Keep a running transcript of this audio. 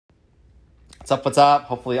What's up?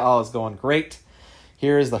 Hopefully all is going great.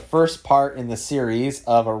 Here is the first part in the series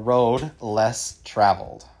of A Road Less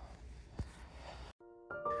Traveled.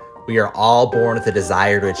 We are all born with a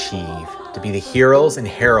desire to achieve, to be the heroes and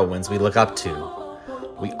heroines we look up to.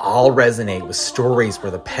 We all resonate with stories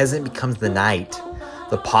where the peasant becomes the knight,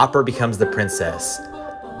 the pauper becomes the princess.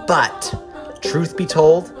 But, truth be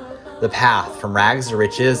told, the path from rags to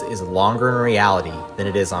riches is longer in reality than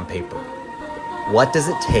it is on paper. What does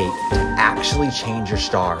it take to actually change your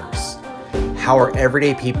stars? How are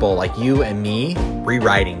everyday people like you and me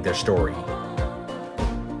rewriting their story?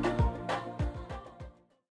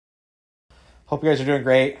 Hope you guys are doing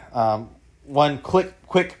great. One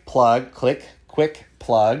quick plug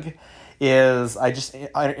is I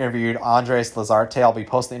interviewed Andres Lazarte. I'll be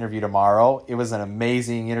posting the interview tomorrow. It was an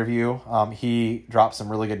amazing interview. He dropped some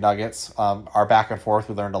really good nuggets. Our back and forth,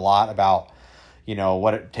 we learned a lot about,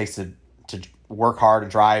 what it takes to work hard and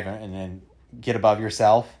drive and get above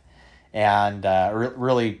yourself. And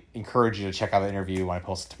really encourage you to check out the interview when I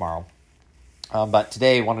post it tomorrow. But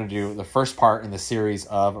today I wanted to do the first part in the series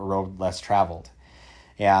of A Road Less Traveled.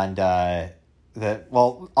 And I'll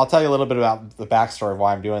tell you a little bit about the backstory of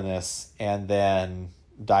why I'm doing this and then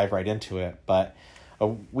dive right into it. But a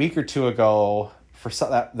week or two ago,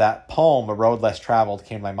 that poem, A Road Less Traveled,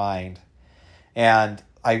 came to my mind. And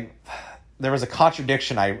there was a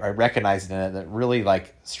contradiction I recognized in it that really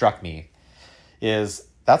struck me.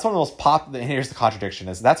 That's one of the most popular, and here's the contradiction,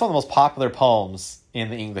 that's one of the most popular poems in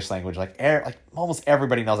the English language. Almost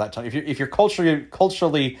everybody knows that. If you're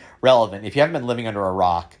culturally relevant, if you haven't been living under a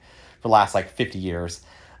rock for the last 50 years,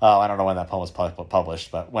 I don't know when that poem was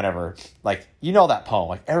published, but whenever, you know that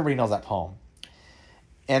poem, everybody knows that poem.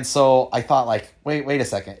 And so I thought, wait a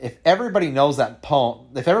second. If everybody knows that poem,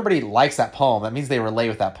 if everybody likes that poem, that means they relate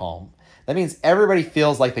with that poem. That means everybody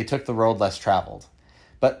feels like they took the road less traveled.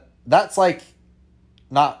 But that's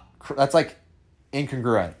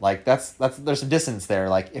incongruent. There's some dissonance there.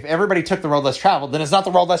 If everybody took the road less traveled, then it's not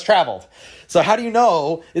the road less traveled. So how do you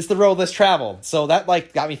know it's the road less traveled? So that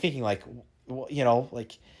got me thinking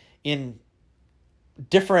in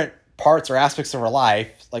different parts or aspects of our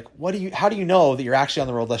life, how do you know that you're actually on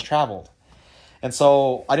the road less traveled? And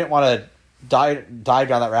so I didn't want to dive down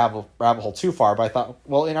that rabbit hole too far, but I thought,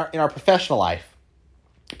 well, in our professional life,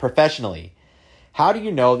 professionally, how do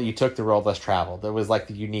you know that you took the road less traveled? There was the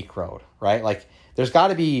unique road, right? There's got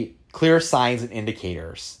to be clear signs and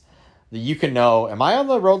indicators that you can know, am I on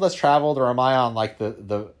the road less traveled or am I on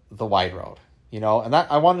the wide road? And that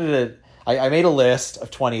I made a list of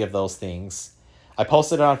 20 of those things. I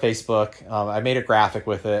posted it on Facebook. I made a graphic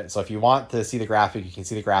with it. So if you want to see the graphic, you can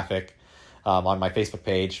see the graphic on my Facebook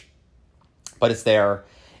page. But it's there.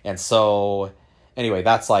 And so anyway,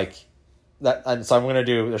 that's that. And so I'm going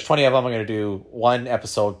to there's 20 of them. I'm going to do one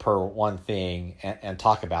episode per one thing and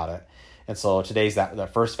talk about it. And so today's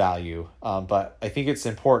that first value. But I think it's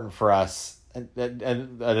important for us, and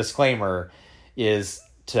a disclaimer is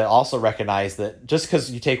to also recognize that just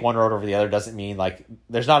because you take one road over the other doesn't mean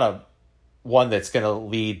there's not one that's going to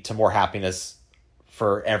lead to more happiness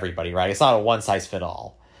for everybody, right? It's not a one size fit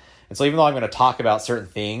all. And so even though I'm going to talk about certain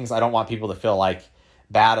things, I don't want people to feel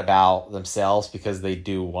bad about themselves because they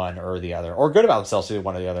do one or the other, or good about themselves to do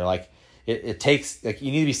one or the other. It takes,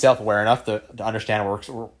 you need to be self-aware enough to understand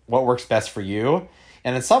what works best for you.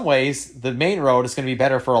 And in some ways, the main road is going to be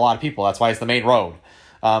better for a lot of people. That's why it's the main road.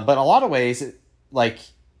 But in a lot of ways,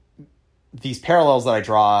 these parallels that I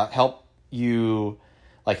draw help you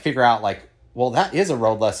figure out well, that is a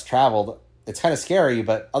road less traveled. It's kind of scary,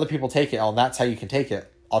 but other people take it. Oh, and that's how you can take it.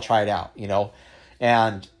 I'll try it out,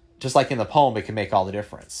 and just like in the poem, it can make all the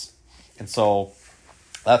difference. And so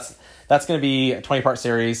that's going to be a 20-part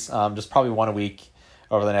series, just probably one a week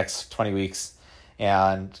over the next 20 weeks.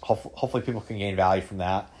 And hopefully people can gain value from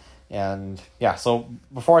that. And yeah, so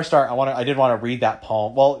before I start, I did want to read that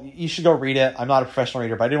poem. Well, you should go read it. I'm not a professional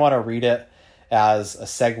reader, but I did want to read it as a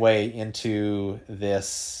segue into the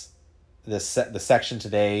section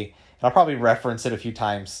today. And I'll probably reference it a few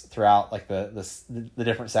times throughout the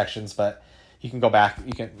different sections, but you can go back.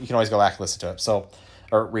 You can always go back and listen to it.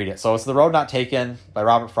 Or read it. So it's The Road Not Taken by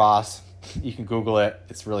Robert Frost. You can Google it.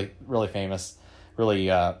 It's really, really famous, really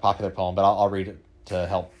popular poem, but I'll read it to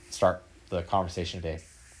help start the conversation today.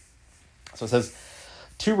 So it says,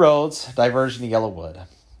 2 roads diverged in the yellow wood,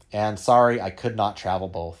 and sorry I could not travel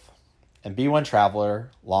both. And be one traveler,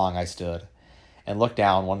 long I stood, and looked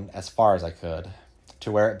down one as far as I could,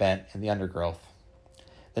 to where it bent in the undergrowth.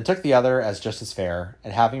 Then took the other as just as fair,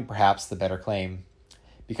 and having perhaps the better claim,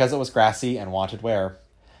 because it was grassy and wanted wear,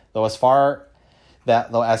 though as for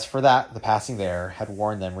that the passing there had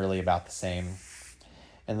worn them really about the same.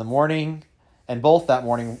 And the morning and both that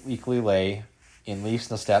morning equally lay in leaves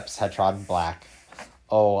no steps had trodden black.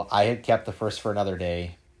 Oh, I had kept the first for another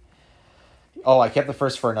day. Oh, I kept the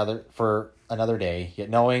first for another day, yet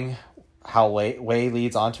knowing how way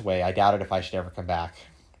leads on to way, I doubted if I should ever come back.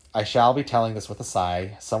 I shall be telling this with a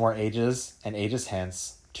sigh, somewhere ages and ages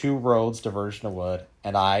hence, 2 roads diverged in a wood,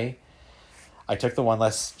 and I took the one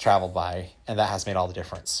less traveled by, and that has made all the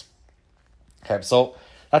difference. Okay, so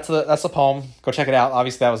that's the poem. Go check it out.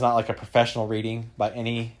 Obviously, that was not like a professional reading by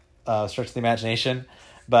any stretch of the imagination,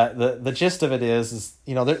 but the gist of it is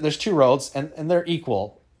there's 2 roads, and they're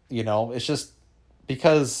equal. It's just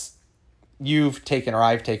because you've taken or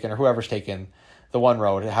I've taken or whoever's taken the one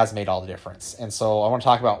road, it has made all the difference. And so I want to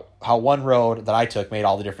talk about how one road that I took made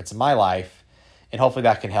all the difference in my life, and hopefully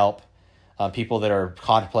that can help people that are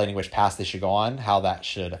contemplating which path they should go on, how that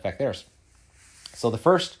should affect theirs. So the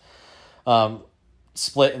first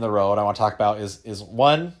split in the road I want to talk about is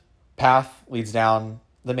one path leads down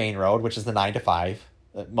the main road, which is the 9 to 5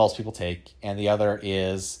 that most people take, and the other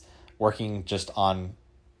is working just on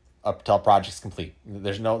up till project's complete.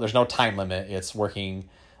 There's no time limit. It's working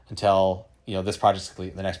until this project's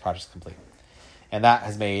complete, the next project's complete. And that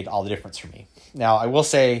has made all the difference for me. Now, I will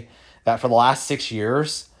say that for the last 6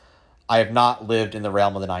 years, I have not lived in the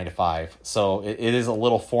realm of the 9 to 5. So it is a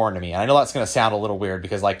little foreign to me. And I know that's going to sound a little weird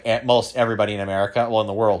because like at most everybody in America, well, in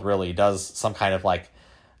the world really, does some kind of like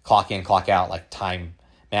clock in, clock out, like time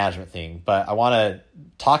management thing. But I want to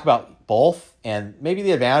talk about both and maybe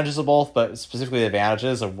the advantages of both, but specifically the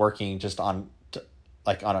advantages of working just on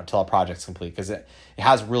until a project's complete, because it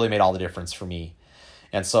has really made all the difference for me.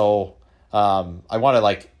 And so I want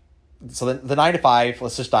to so the 9 to 5,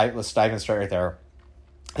 let's dive in straight right there.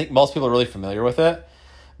 I think most people are really familiar with it,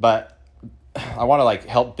 but I want to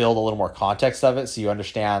help build a little more context of it so you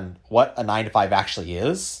understand what a 9 to 5 actually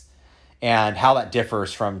is and how that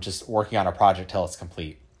differs from just working on a project till it's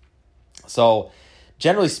complete. So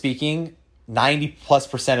generally speaking,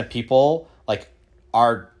 90+% of people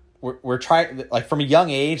we're trying, from a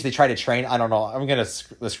young age, they try to train. I don't know, I'm going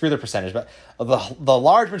to screw the percentage, but the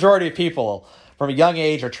large majority of people from a young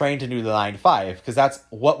age are trained to do the 9 to 5 because that's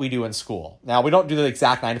what we do in school. Now, we don't do the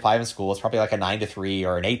exact 9 to 5 in school. It's probably like a 9 to 3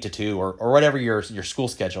 or an 8 to 2 or whatever your school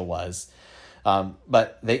schedule was.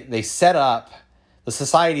 But they set up, the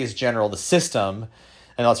society is general, the system,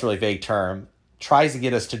 and that's a really vague term, tries to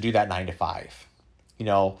get us to do that 9 to 5.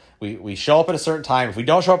 We show up at a certain time. If we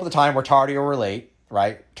don't show up at the time, we're tardy or we're late.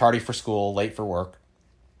 Right? Tardy for school, late for work.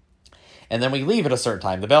 And then we leave at a certain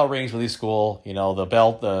time. The bell rings, we leave school, the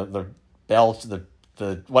bell, the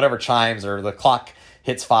whatever chimes, or the clock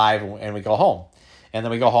hits 5 and we go home. And then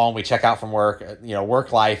we go home, we check out from work,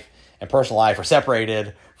 work life and personal life are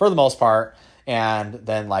separated for the most part. And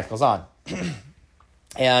then life goes on.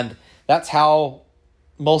 And that's how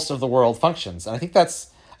most of the world functions. And I think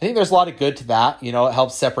there's a lot of good to that. It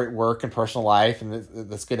helps separate work and personal life, and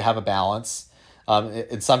it's good to have a balance.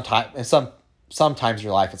 Sometimes in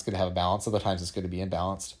your life it's good to have a balance. Other times it's good to be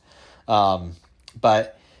imbalanced.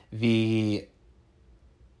 But the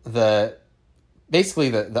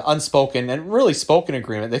unspoken and really spoken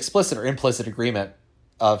agreement, the explicit or implicit agreement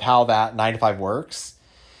of how that 9 to 5 works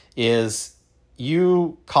is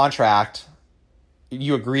you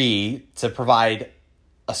agree to provide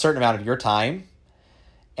a certain amount of your time.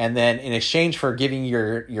 And then in exchange for giving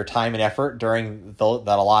your time and effort during that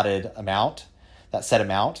allotted amount, that set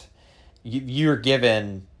amount, you're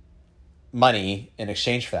given money in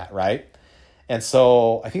exchange for that, right? And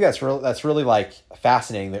so I think that's really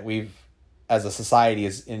fascinating that we've, as a society,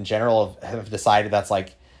 is in general have decided that's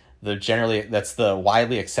the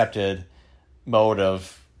widely accepted mode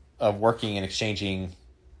of working and exchanging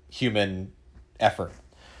human effort,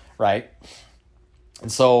 right?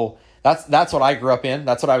 And so that's what I grew up in.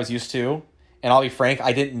 That's what I was used to. And I'll be frank,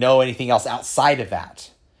 I didn't know anything else outside of that.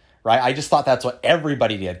 Right? I just thought that's what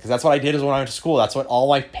everybody did, because that's what I did when I went to school. That's what all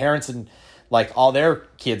my parents and all their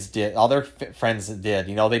kids did, all their friends did.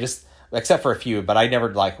 They just, except for a few, but I never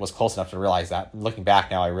was close enough to realize that. Looking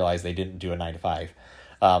back now, I realize they didn't do a 9 to 5,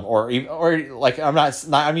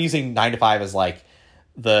 I'm using 9 to 5 as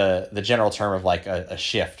the general term of a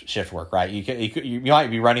shift work, right? You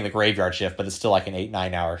might be running the graveyard shift, but it's still an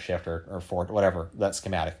 8-9 hour shift or 4, whatever, that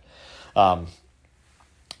schematic.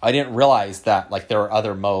 I didn't realize that there are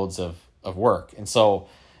other modes of work. And so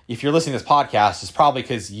if you're listening to this podcast, it's probably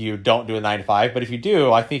because you don't do a 9 to 5. But if you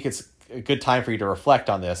do, I think it's a good time for you to reflect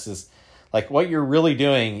on this. Is what you're really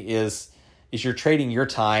doing is you're trading your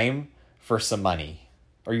time for some money,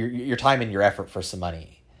 or your time and your effort for some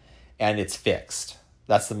money. And it's fixed.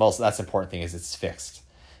 That's the important thing, is it's fixed.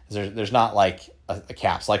 There's not a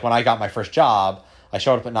caps. When I got my first job, I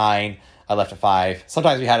showed up at 9. I left at 5.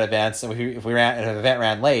 Sometimes we had events, and if an event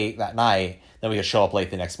ran late that night, then we could show up late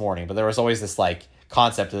the next morning. But there was always this like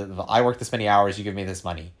concept of, I work this many hours, you give me this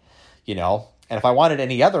money, you know? And if I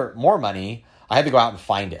wanted more money, I had to go out and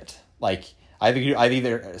find it. Like I'd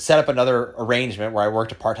either set up another arrangement where I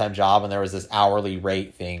worked a part-time job and there was this hourly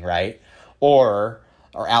rate thing, right? Or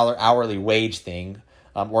hourly wage thing,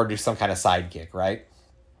 or do some kind of side gig, right?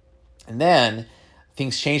 And then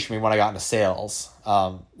things changed for me when I got into sales.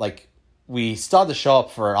 Like we still had to show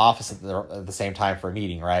up for an office at the same time for a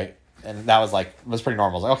meeting, right? And that was pretty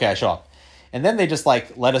normal. I was like, okay, I show up. And then they just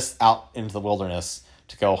like let us out into the wilderness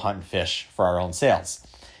to go hunt and fish for our own sales.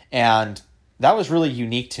 And that was really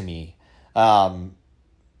unique to me.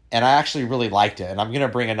 And I actually really liked it. And I'm going to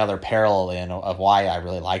bring another parallel in of why I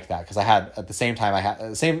really liked that. Because at the same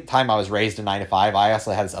time I was raised in 9 to 5, I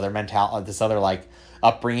also had this other mentality, this other like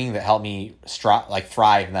upbringing that helped me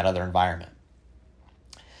thrive in that other environment.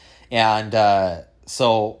 And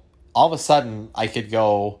so all of a sudden I could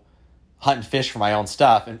go hunt and fish for my own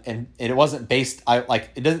stuff, and it wasn't based.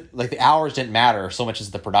 The hours didn't matter so much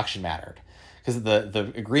as the production mattered, because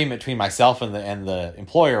the agreement between myself and the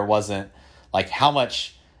employer wasn't like how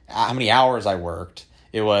many hours I worked.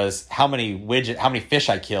 It was how many fish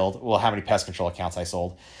I killed. Well, how many pest control accounts I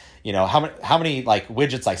sold. You know, how many like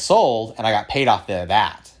widgets I sold, and I got paid off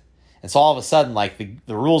that. And so all of a sudden, like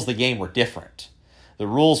the rules of the game were different. The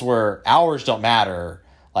rules were hours don't matter,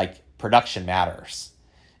 like production matters.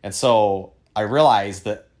 And so I realized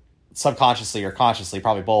that subconsciously or consciously,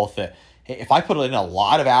 probably both, that hey, if I put in a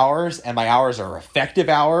lot of hours and my hours are effective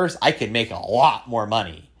hours, I could make a lot more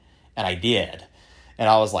money. And I did. And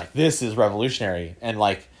I was like, this is revolutionary. And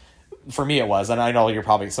like, for me it was, and I know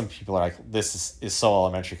some people are like, this is so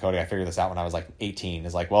elementary, Cody. I figured this out when I was like 18.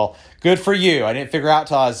 It's like, well, good for you. I didn't figure it out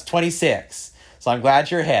till I was 26. So I'm glad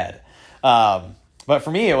you're ahead. But for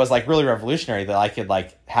me, it was like really revolutionary that I could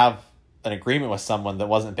like have an agreement with someone that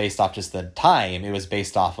wasn't based off just the time. It was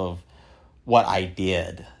based off of what I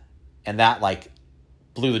did. And that like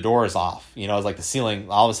blew the doors off. You know, it was like the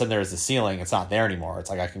ceiling. All of a sudden there was the ceiling. It's not there anymore.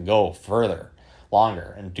 It's like I can go further,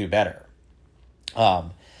 longer, and do better.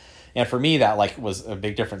 And for me, that like was a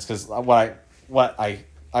big difference, because what I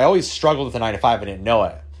always struggled with the 9 to 5. I didn't know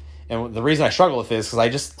it. And the reason I struggled with it is because I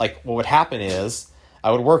just like, what would happen is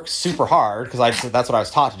I would work super hard, because that's what I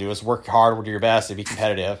was taught to do, is work hard, do your best, and be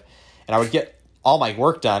competitive. And I would get all my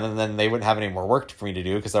work done, and then they wouldn't have any more work for me to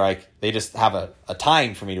do, because they just have a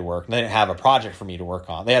time for me to work, and they didn't have a project for me to work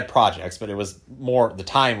on. They had projects, but it was more, the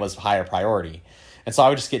time was higher priority. And so I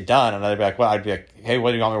would just get done, and I'd be like, hey,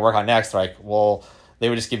 what do you want me to work on next? They're like, well, they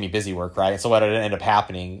would just give me busy work, right? And so what would end up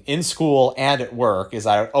happening in school and at work is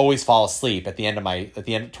I would always fall asleep towards the end of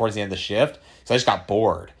the shift, because I just got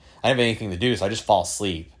bored. I didn't have anything to do, so I just fall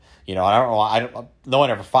asleep. You know, no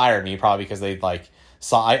one ever fired me, probably because they'd like,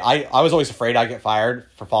 so I was always afraid I'd get fired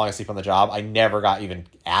for falling asleep on the job. I never got even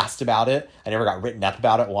asked about it. I never got written up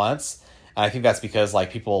about it once. And I think that's because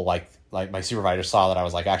like people like my supervisor saw that I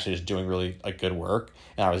was like actually just doing really like good work,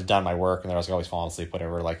 and I was done my work, and then I was always falling asleep,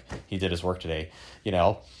 whatever, like he did his work today, you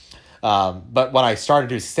know? But when I started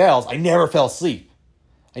doing sales, I never fell asleep.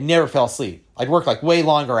 I'd work like way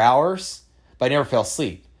longer hours, but I never fell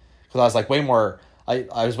asleep, because I was like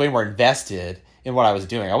I was way more invested in what I was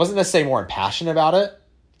doing. I wasn't necessarily more passionate about it.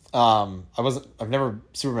 I've never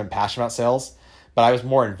super been passionate about sales, but I was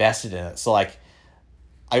more invested in it. So like,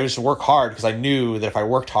 I used to work hard because I knew that if I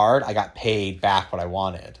worked hard, I got paid back what I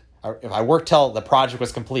wanted. If I worked till the project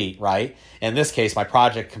was complete, right? In this case, my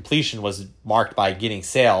project completion was marked by getting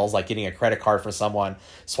sales, like getting a credit card for someone,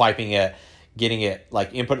 swiping it, getting it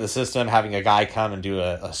like input in the system, having a guy come and do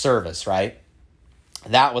a service, right?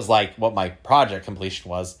 And that was like what my project completion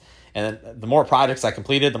was. And then the more projects I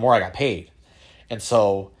completed, the more I got paid. And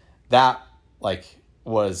so that like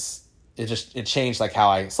it changed like how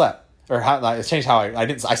I slept, or how it changed how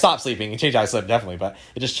I stopped sleeping. It changed how I slept, definitely, but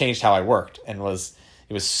it just changed how I worked, and it was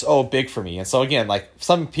so big for me. And so again, like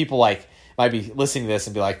some people like might be listening to this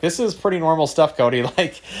and be like, this is pretty normal stuff, Cody.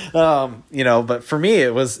 Like, you know, but for me,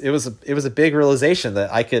 it was a big realization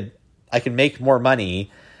that I could make more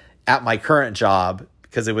money at my current job,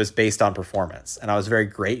 because it was based on performance. And I was very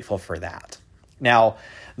grateful for that. Now,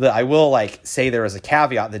 I will like say there was a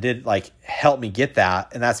caveat that did like help me get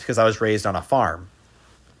that. And that's because I was raised on a farm,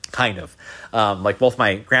 kind of. Like both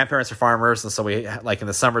my grandparents are farmers. And so we, like in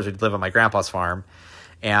the summers, we'd live on my grandpa's farm.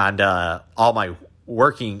 And all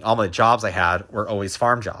my jobs I had were always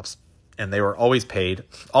farm jobs. And they were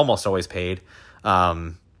almost always paid by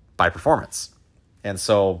performance. And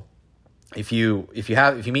so if you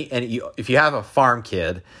have a farm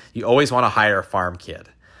kid, you always want to hire a farm kid.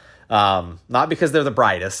 Not because they're the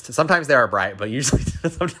brightest. Sometimes they are bright, but usually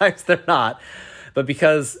sometimes they're not. But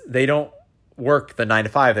because they don't work the 9 to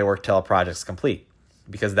 5, they work till a project's complete,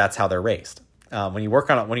 because that's how they're raised. When you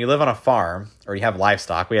live on a farm or you have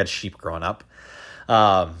livestock, we had sheep growing up.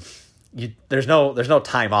 There's no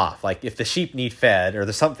time off. Like if the sheep need fed or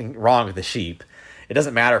there's something wrong with the sheep, it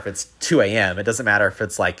doesn't matter if it's 2 a.m. It doesn't matter if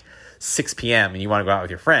it's like 6 p.m. and you want to go out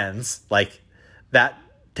with your friends. Like that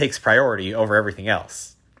takes priority over everything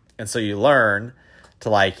else. And so you learn to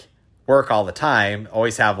like work all the time,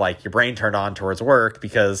 always have like your brain turned on towards work,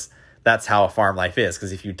 because that's how a farm life is.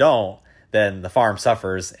 Because if you don't, then the farm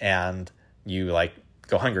suffers and you like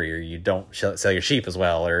go hungry, or you don't sell your sheep as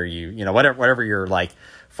well, or you know, whatever your like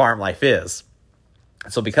farm life is.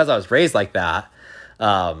 So because I was raised like that,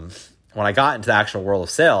 when I got into the actual world of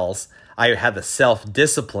sales, I had the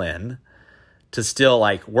self-discipline to still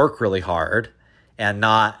like work really hard and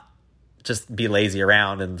not just be lazy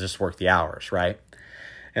around and just work the hours, right?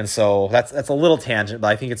 And so that's a little tangent, but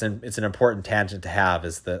I think it's an important tangent to have,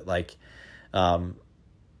 is that like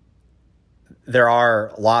there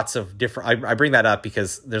are lots of different, I bring that up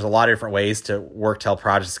because there's a lot of different ways to work till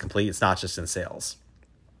projects complete. It's not just in sales.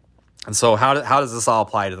 And so how does this all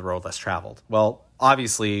apply to the road less traveled? Well,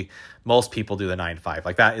 obviously most people do the 9 to 5.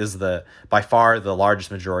 Like that is by far the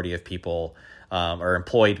largest majority of people are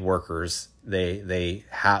employed workers. They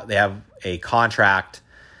have a contract.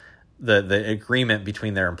 The agreement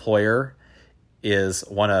between their employer is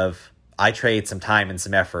one of, I trade some time and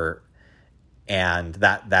some effort, and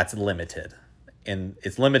that's limited. And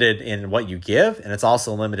it's limited in what you give, and it's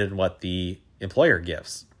also limited in what the employer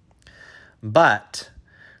gives. But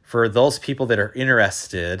for those people that are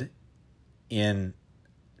interested in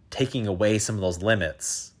taking away some of those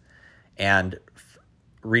limits and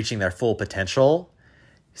reaching their full potential,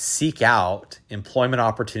 seek out employment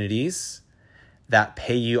opportunities that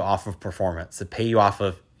pay you off of performance, that pay you off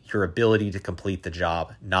of your ability to complete the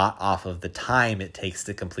job, not off of the time it takes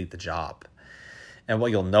to complete the job. And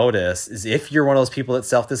what you'll notice is, if you're one of those people that's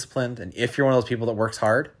self-disciplined, and if you're one of those people that works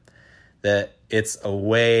hard, that it's a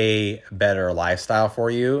way better lifestyle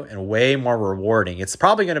for you and way more rewarding. It's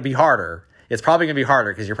probably going to be harder.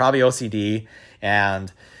 Because you're probably OCD,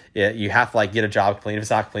 and you have to like get a job complete. If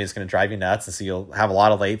it's not complete, it's going to drive you nuts. And so you'll have a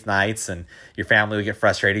lot of late nights, and your family will get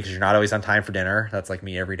frustrated because you're not always on time for dinner. That's like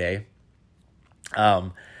me every day.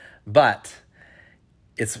 But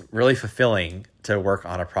it's really fulfilling to work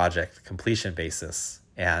on a project completion basis.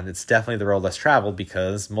 And it's definitely the road less traveled,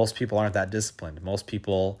 because most people aren't that disciplined. Most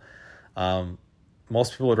people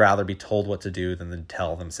would rather be told what to do than to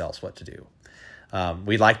tell themselves what to do.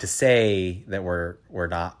 We'd like to say that we're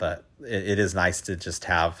not, but it is nice to just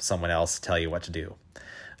have someone else tell you what to do,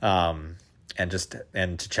 and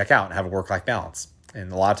to check out and have a work-life balance.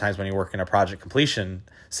 And a lot of times when you work in a project completion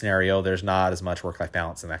scenario, there's not as much work-life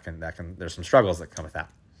balance, and that can there's some struggles that come with that.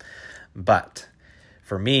 But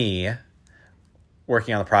for me,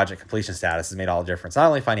 working on the project completion status has made all the difference, not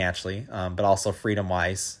only financially, but also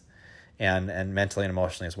freedom-wise, and mentally and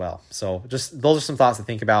emotionally as well. So just those are some thoughts to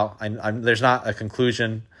think about. There's not a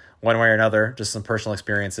conclusion one way or another, just some personal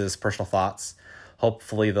experiences, personal thoughts.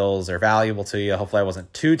 Hopefully those are valuable to you. Hopefully I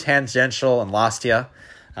wasn't too tangential and lost you.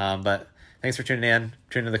 But thanks for tuning in.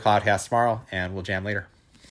 Tune into the podcast tomorrow, and we'll jam later.